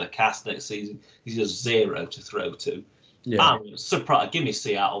get a better cast next season. He's just zero to throw to. Yeah. I'm surprised. Give me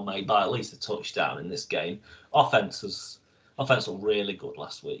Seattle, mate, by at least a touchdown in this game. Offense was really good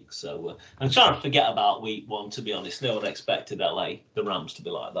last week. So I'm trying to forget about week one, to be honest. No one expected the Rams to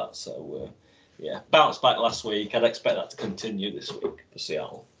be like that. So, bounced back last week. I'd expect that to continue this week for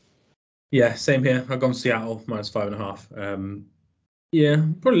Seattle. Yeah, same here. I've gone Seattle minus 5.5.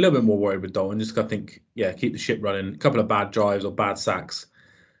 Probably a little bit more worried with Dalton. Just I think, keep the ship running. A couple of bad drives or bad sacks.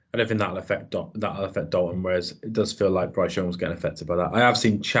 I don't think that'll affect Dalton, whereas it does feel like Bryce Young was getting affected by that. I have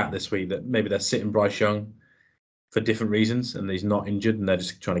seen chat this week that maybe they're sitting Bryce Young for different reasons and he's not injured and they're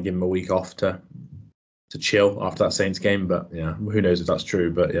just trying to give him a week off to chill after that Saints game. But who knows if that's true.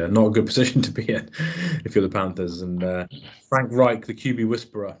 But not a good position to be in if you're the Panthers. And Frank Reich, the QB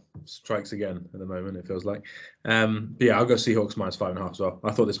whisperer, strikes again at the moment, it feels like. I'll go Seahawks minus 5.5 as well.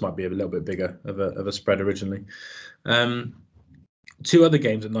 I thought this might be a little bit bigger of a spread originally. Two other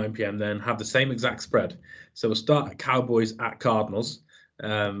games at 9 p.m. then have the same exact spread. So we'll start at Cowboys at Cardinals.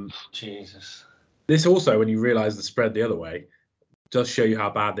 Jesus. This also, when you realise the spread the other way, does show you how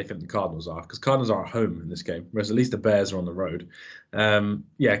bad they think the Cardinals are, because Cardinals are at home in this game, whereas at least the Bears are on the road.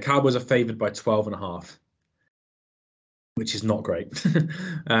 Cowboys are favoured by 12.5, which is not great.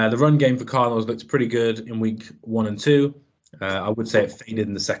 The run game for Cardinals looked pretty good in week 1 and 2. I would say it faded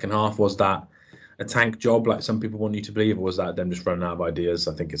in the second half. Was that a tank job like some people want you to believe, or was that them just running out of ideas?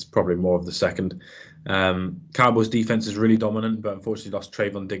 I think it's probably more of the second. Cowboys defense is really dominant, but unfortunately lost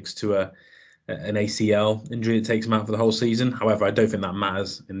Trayvon Diggs to an ACL injury that takes him out for the whole season. However, I don't think that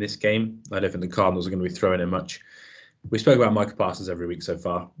matters in this game. I don't think the Cardinals are going to be throwing in much. We spoke about Micah Parsons every week so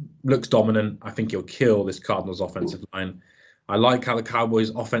far. Looks dominant. I think he'll kill this Cardinals offensive line. I like how the Cowboys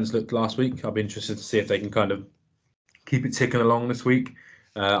offense looked last week. I'll be interested to see if they can kind of keep it ticking along this week.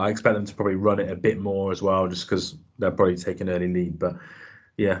 I expect them to probably run it a bit more as well, just because they'll probably take an early lead. But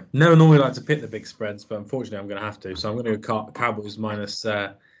never normally like to pick the big spreads, but unfortunately I'm going to have to. So I'm going to go Cowboys minus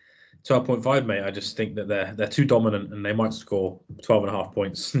 12.5, mate. I just think that they're too dominant and they might score 12.5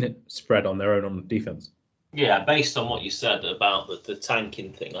 points spread on their own on defense. Yeah, based on what you said about the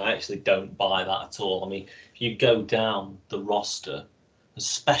tanking thing, I actually don't buy that at all. I mean, if you go down the roster,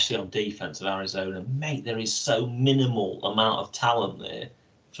 especially on defense of Arizona, mate, there is so minimal amount of talent there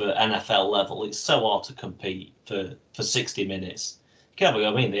for NFL level. It's so hard to compete for 60 minutes.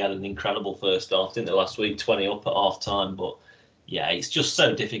 I mean, they had an incredible first half, didn't they, last week, 20 up at half time, but yeah, it's just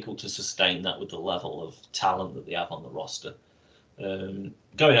so difficult to sustain that with the level of talent that they have on the roster.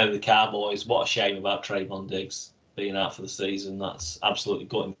 Going over the Cowboys, what a shame about Trayvon Diggs being out for the season. That's absolutely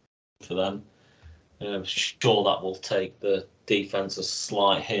gutting for them. Sure, that will take the defense a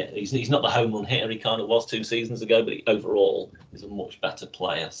slight hit. He's not the home run hitter he kind of was 2 seasons ago, but overall he's a much better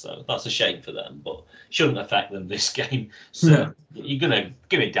player. So that's a shame for them, but shouldn't affect them this game. So you're going to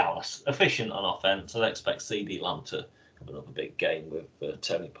give me Dallas. Efficient on offense. I'd expect CD Lamb to have another big game with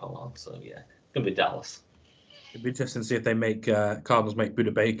Tony Pollard. So yeah, going to be Dallas. It'd be interesting to see if they make Cardinals make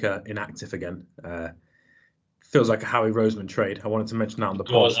Budda Baker inactive again. Feels like a Howie Roseman trade. I wanted to mention that on the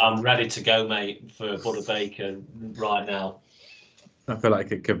pod. I'm ready to go, mate, for Budda Baker right now. I feel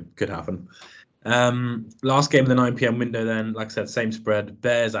like it could happen. Last game of the 9 p.m. window then, like I said, same spread.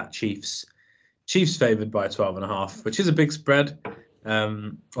 Bears at Chiefs. Chiefs favoured by 12.5, which is a big spread.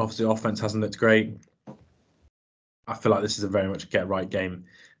 Obviously, offense hasn't looked great. I feel like this is a very much get-right game.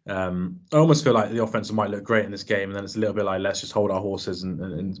 I almost feel like the offense might look great in this game, and then it's a little bit like, let's just hold our horses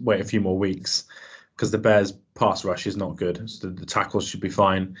and wait a few more weeks, because the Bears' pass rush is not good. So the tackles should be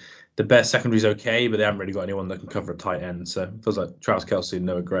fine. The Bears' secondary is okay, but they haven't really got anyone that can cover a tight end. So it feels like Travis Kelce and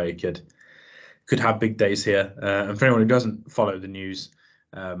Noah Gray could have big days here. And for anyone who doesn't follow the news,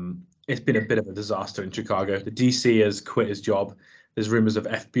 it's been a bit of a disaster in Chicago. The DC has quit his job. There's rumors of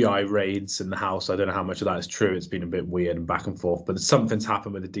FBI raids in the house. I don't know how much of that is true. It's been a bit weird and back and forth, but something's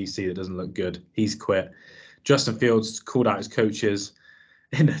happened with the DC that doesn't look good. He's quit. Justin Fields called out his coaches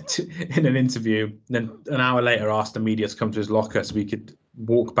in an interview. Then an hour later asked the media to come to his locker so we could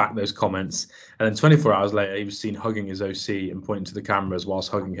walk back those comments. And then 24 hours later, he was seen hugging his OC and pointing to the cameras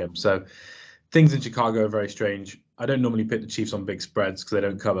whilst hugging him. So things in Chicago are very strange. I don't normally pick the Chiefs on big spreads because they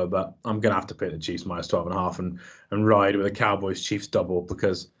don't cover, but I'm going to have to pick the Chiefs minus 12.5 and ride with a Cowboys-Chiefs double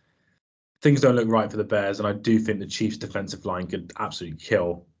because things don't look right for the Bears. And I do think the Chiefs' defensive line could absolutely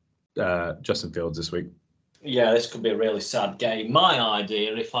kill Justin Fields this week. Yeah, this could be a really sad game. My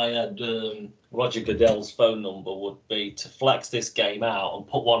idea, if I had Roger Goodell's phone number, would be to flex this game out and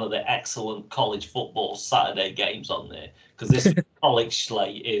put one of the excellent college football Saturday games on there, because this college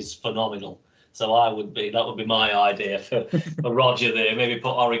slate is phenomenal. So that would be my idea for Roger there. Maybe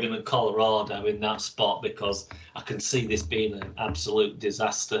put Oregon and Colorado in that spot, because I can see this being an absolute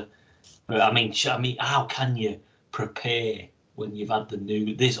disaster. I mean, how can you prepare when you've had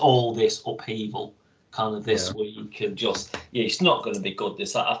this upheaval kind of this week, and it's not going to be good.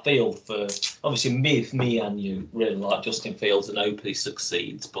 I feel for, obviously, me and you really like Justin Fields and hope he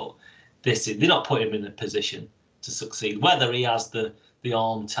succeeds, but they're not putting him in a position to succeed. Whether he has the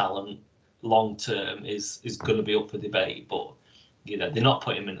arm talent long term is going to be up for debate, but they're not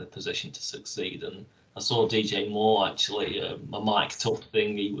putting him in a position to succeed. And I saw DJ Moore actually, a Mike Tuff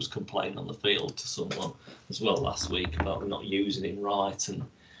thing, he was complaining on the field to someone as well last week about not using him right, and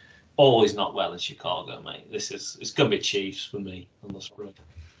always not well in Chicago, mate. It's going to be Chiefs for me on the spread.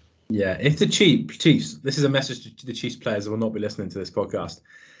 Yeah, if the Chiefs, this is a message to the Chiefs players who will not be listening to this podcast.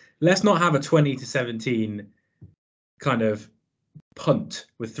 Let's not have a 20-17 kind of punt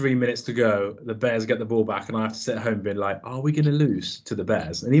with 3 minutes to go. The Bears get the ball back, and I have to sit at home being like, are we going to lose to the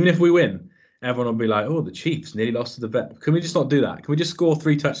Bears? And even if we win, everyone will be like, oh, the Chiefs nearly lost to the Bears. Can we just not do that? Can we just score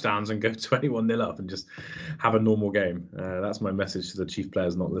 3 touchdowns and go 21-0 up and just have a normal game? That's my message to the Chiefs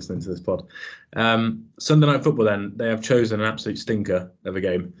players not listening to this pod. Sunday Night Football, then, they have chosen an absolute stinker of a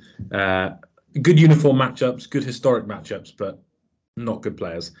game. Good uniform matchups, good historic matchups, but not good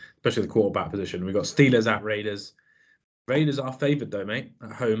players, especially the quarterback position. We've got Steelers at Raiders. Raiders are favoured though, mate,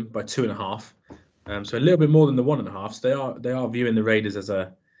 at home by 2.5. So a little bit more than the 1.5. So they are viewing the Raiders as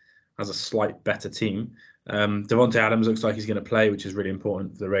a slight better team. Devontae Adams looks like he's going to play, which is really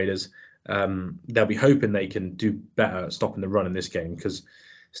important for the Raiders. They'll be hoping they can do better at stopping the run in this game, because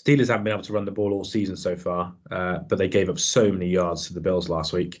Steelers haven't been able to run the ball all season so far, but they gave up so many yards to the Bills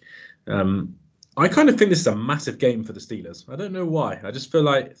last week. I kind of think this is a massive game for the Steelers. I don't know why. I just feel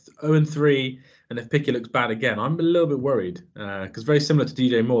like 0-3, and if Pickett looks bad again, I'm a little bit worried, because very similar to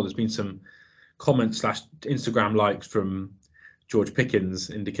DJ Moore, there's been some comments / Instagram likes from George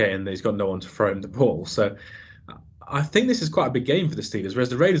Pickens indicating that he's got no one to throw him the ball. So I think this is quite a big game for the Steelers, whereas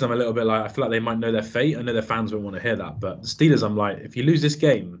the Raiders, I'm a little bit like, I feel like they might know their fate. I know their fans won't want to hear that, but the Steelers, I'm like, if you lose this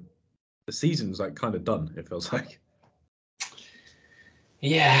game, the season's like kind of done. It feels like.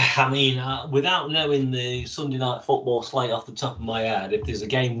 Yeah, I mean, without knowing the Sunday night football slate off the top of my head, if there's a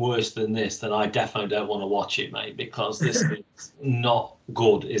game worse than this, then I definitely don't want to watch it, mate, because this is not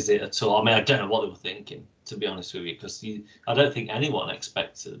good, is it at all? I mean, I don't know what they were thinking, to be honest with you, because I don't think anyone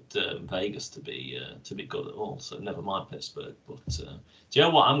expected Vegas to be good at all. So never mind Pittsburgh. But do you know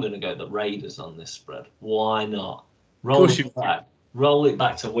what? I'm going to go the Raiders on this spread. Why not? Roll it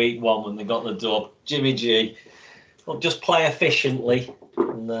back to week 1 when they got the dub. Jimmy G. Well, just play efficiently,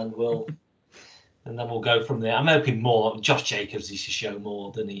 and then we'll go from there. I'm hoping more. Josh Jacobs needs to show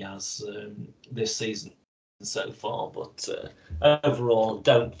more than he has this season so far. But overall,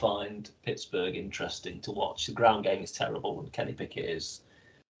 don't find Pittsburgh interesting to watch. The ground game is terrible, and Kenny Pickett is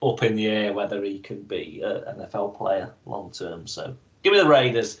up in the air whether he can be an NFL player long term. So give me the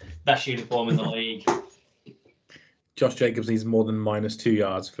Raiders, best uniform in the league. Josh Jacobs needs more than -2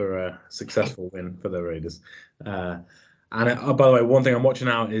 yards for a successful win for the Raiders. And by the way, one thing I'm watching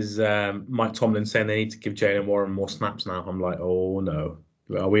out is Mike Tomlin saying they need to give Jalen Warren more snaps now. I'm like, oh no,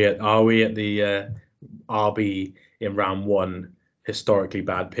 are we at the RB in round 1 historically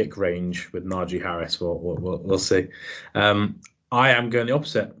bad pick range with Najee Harris? We'll see. I am going the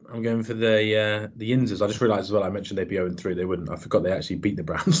opposite. I'm going for the Yinzers. I just realised as well. I mentioned they'd be 0-3. They wouldn't. I forgot they actually beat the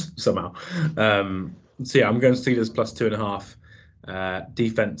Browns somehow. So yeah, I'm going Steelers +2.5.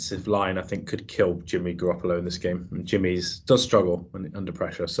 Defensive line, I think, could kill Jimmy Garoppolo in this game. And does struggle when under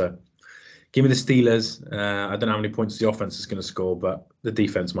pressure. So give me the Steelers. I don't know how many points the offense is going to score, but the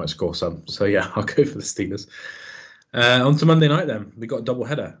defense might score some. So yeah, I'll go for the Steelers. On to Monday night then. We got a double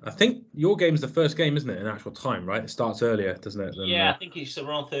header. I think your game's the first game, isn't it, in actual time, right? It starts earlier, doesn't it? I think it's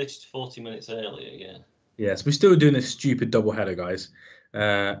around 30 to 40 minutes earlier, yeah. Yeah, so we're still doing this stupid double header, guys,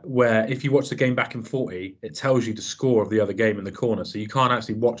 where if you watch the game back in 40, it tells you the score of the other game in the corner. So you can't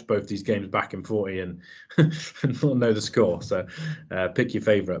actually watch both these games back in 40 and not know the score. So pick your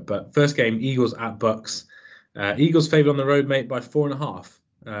favourite. But first game, Eagles at Bucks. Eagles favoured on the road, mate, by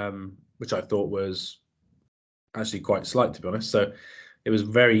 4.5, which I thought was actually quite slight, to be honest. So it was a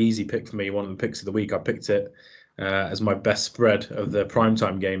very easy pick for me. One of the picks of the week. I picked it as my best spread of the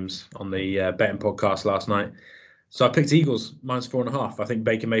primetime games on the betting podcast last night. So I picked Eagles -4.5. I think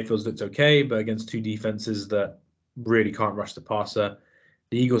Baker Mayfield's looked okay, but against two defenses that really can't rush the passer.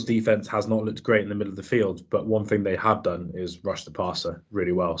 The Eagles defense has not looked great in the middle of the field, but one thing they have done is rush the passer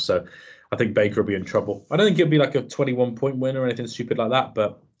really well. So I think Baker will be in trouble. I don't think it'll be like a 21-point win or anything stupid like that,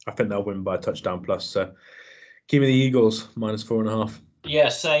 but I think they'll win by a touchdown plus. So give me the Eagles -4.5. Yeah,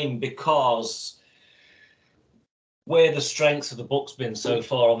 same, because where the strengths of the Bucs been so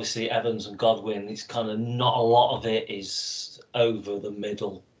far, obviously Evans and Godwin, it's kind of not a lot of it is over the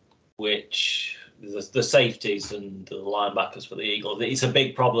middle, which the safeties and the linebackers for the Eagles, it's a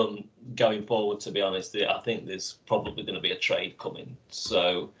big problem going forward, to be honest. I think there's probably going to be a trade coming.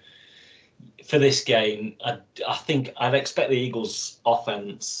 So for this game, I think I'd expect the Eagles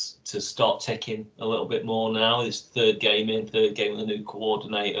offense to start ticking a little bit more now. This third game with a new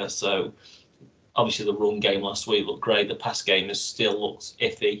coordinator. So obviously the run game last week looked great. The pass game still looks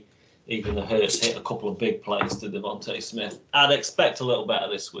iffy. Even the Hurts hit a couple of big plays to Devontae Smith. I'd expect a little better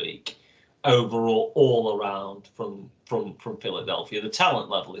this week. Overall, all around from Philadelphia, the talent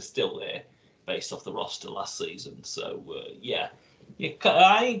level is still there based off the roster last season. So yeah,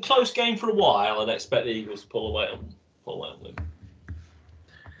 close game for a while. I'd expect the Eagles to pull away and win.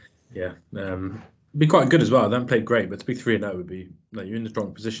 Yeah, be quite good as well. They haven't played great, but to be 3-0 would be you're in a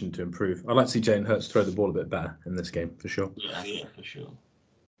strong position to improve. I'd like to see Jalen Hurts throw the ball a bit better in this game for sure. Yeah, for sure.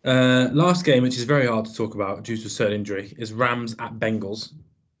 Last game, which is very hard to talk about due to a certain injury, is Rams at Bengals.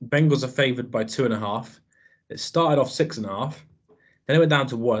 Bengals are favoured by 2.5. It started off 6.5. Then it went down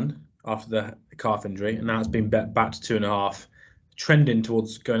to 1 after the calf injury, and now it's been bet back to 2.5, trending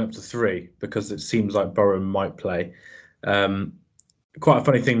towards going up to 3 because it seems like Burrow might play. Quite a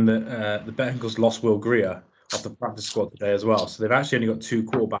funny thing that the Bengals lost Will Grier off the practice squad today as well. So they've actually only got 2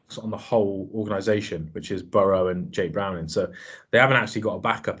 quarterbacks on the whole organisation, which is Burrow and Jake Browning. So they haven't actually got a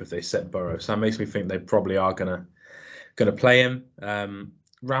backup if they set Burrow. So that makes me think they probably are gonna play him.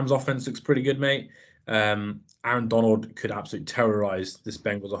 Rams offense looks pretty good, mate. Aaron Donald could absolutely terrorize this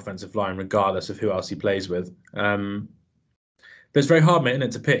Bengals offensive line regardless of who else he plays with. But it's very hard, mate, isn't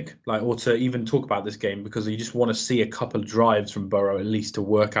it, to pick, or to even talk about this game, because you just want to see a couple of drives from Burrow at least to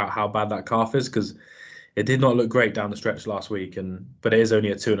work out how bad that calf is, because it did not look great down the stretch last week, but it is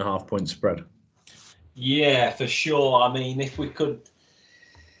only a 2.5-point spread. Yeah, for sure. I mean, if we could,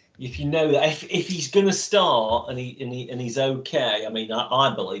 if you know that if he's going to start and he's okay, I mean,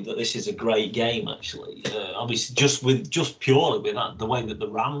 I believe that this is a great game actually. Obviously, just purely with that, the way that the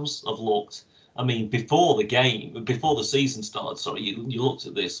Rams have looked. I mean, before the season started, sorry, you looked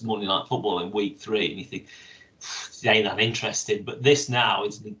at this Monday Night Football in week 3 and you think they ain't that interested. But this now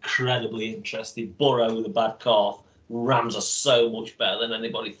is incredibly interesting. Burrow with a bad calf. Rams are so much better than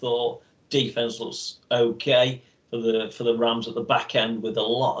anybody thought. Defense looks okay for the Rams at the back end with a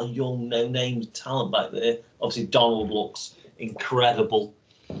lot of young no-name talent back there. Obviously, Donald looks incredible,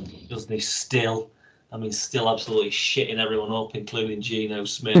 doesn't he? Still absolutely shitting everyone up, including Geno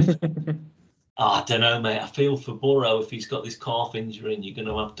Smith. I don't know, mate. I feel for Burrow if he's got this calf injury and you're going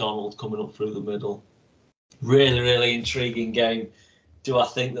to have Donald coming up through the middle. Really, really intriguing game. Do I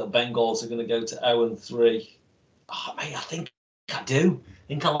think that Bengals are going to go to 0-3? Oh, mate, I think I do. I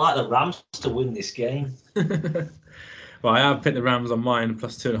think I like the Rams to win this game. Well, I have picked the Rams on mine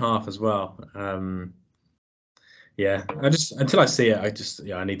plus 2.5 as well. Yeah, until I see it,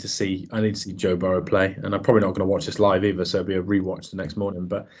 I need to see Joe Burrow play, and I'm probably not going to watch this live either, so it'll be a rewatch the next morning.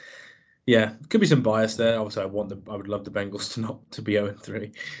 But yeah, could be some bias there. Obviously, I would love the Bengals to be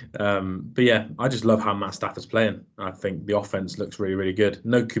 0-3. But yeah, I just love how Matt Stafford's playing. I think the offense looks really, really good.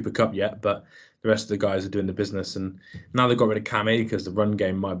 No Cooper Kupp yet, but the rest of the guys are doing the business. And now they've got rid of Cam Akers, the run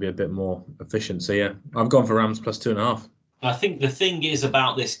game might be a bit more efficient. So yeah, I've gone for Rams plus 2.5. I think the thing is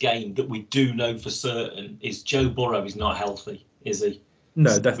about this game that we do know for certain is Joe Burrow is not healthy, is he?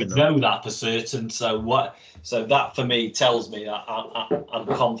 No, definitely not. We know that for certain. So that for me tells me that I'm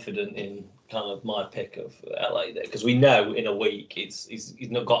confident in kind of my pick of LA there, because we know in a week he's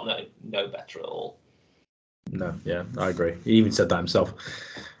not got no better at all. No, yeah, I agree. He even said that himself.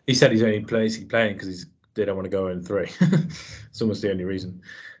 He said he's only playing because they don't want to go 0-3. It's almost the only reason.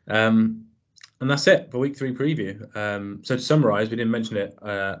 And that's it for week 3 preview. So to summarise, we didn't mention it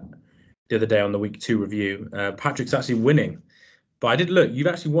the other day on the week 2 review. Patrick's actually winning. But I did look. You've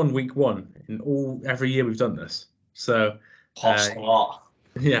actually won week 1 in every year we've done this. So hot start.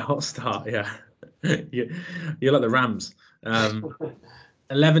 Yeah, hot start. Yeah, you're like the Rams.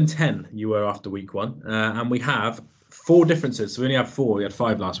 11-10 you were after week 1, and we have 4 differences. So we only have 4. We had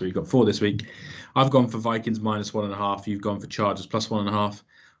 5 last week. We've got 4 this week. I've gone for Vikings minus 1.5. You've gone for Chargers plus 1.5.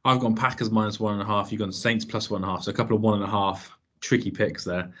 I've gone Packers minus 1.5. You've gone Saints plus 1.5. So a couple of 1.5 tricky picks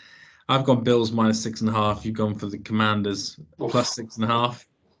there. I've gone Bills minus 6.5. You've gone for the Commanders plus 6.5,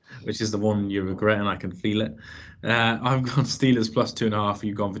 which is the one you regret, and I can feel it. I've gone Steelers plus 2.5.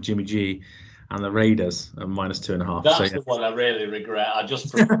 You've gone for Jimmy G, and the Raiders are minus 2.5. That's the one I really regret. I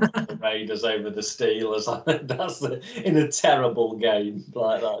just prefer the Raiders over the Steelers. That's in a terrible game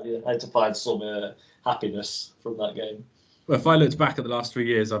like that. Yeah, I had to find some happiness from that game. Well, if I looked back at the last 3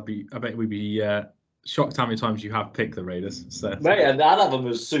 years, I bet we'd be shocked how many times you have picked the Raiders. So. Mate, and I'd have them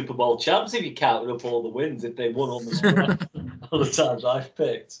as Super Bowl champs if you counted up all the wins, if they won on the spread all the times I've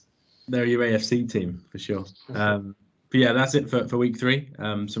picked. They're your AFC team for sure. But yeah, that's it for week 3.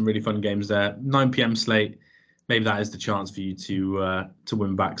 Some really fun games there. 9 p.m. slate. Maybe that is the chance for you to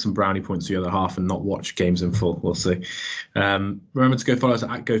win back some brownie points for the other half and not watch games in full. We'll see. Remember to go follow us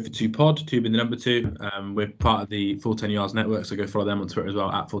at Go4 2Pod, 2 being the number 2. We're part of the Full 10 Yards network, so go follow them on Twitter as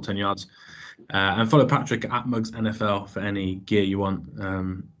well at Full 10 Yards. And follow Patrick at Mugs NFL for any gear you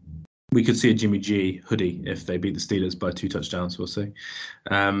want. We could see a Jimmy G hoodie if they beat the Steelers by 2 touchdowns. We'll see.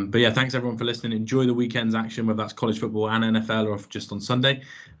 But yeah, thanks everyone for listening. Enjoy the weekend's action, whether that's college football and NFL or just on Sunday.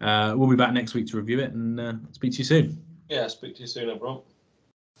 We'll be back next week to review it, and speak to you soon. Yeah, speak to you soon, everyone.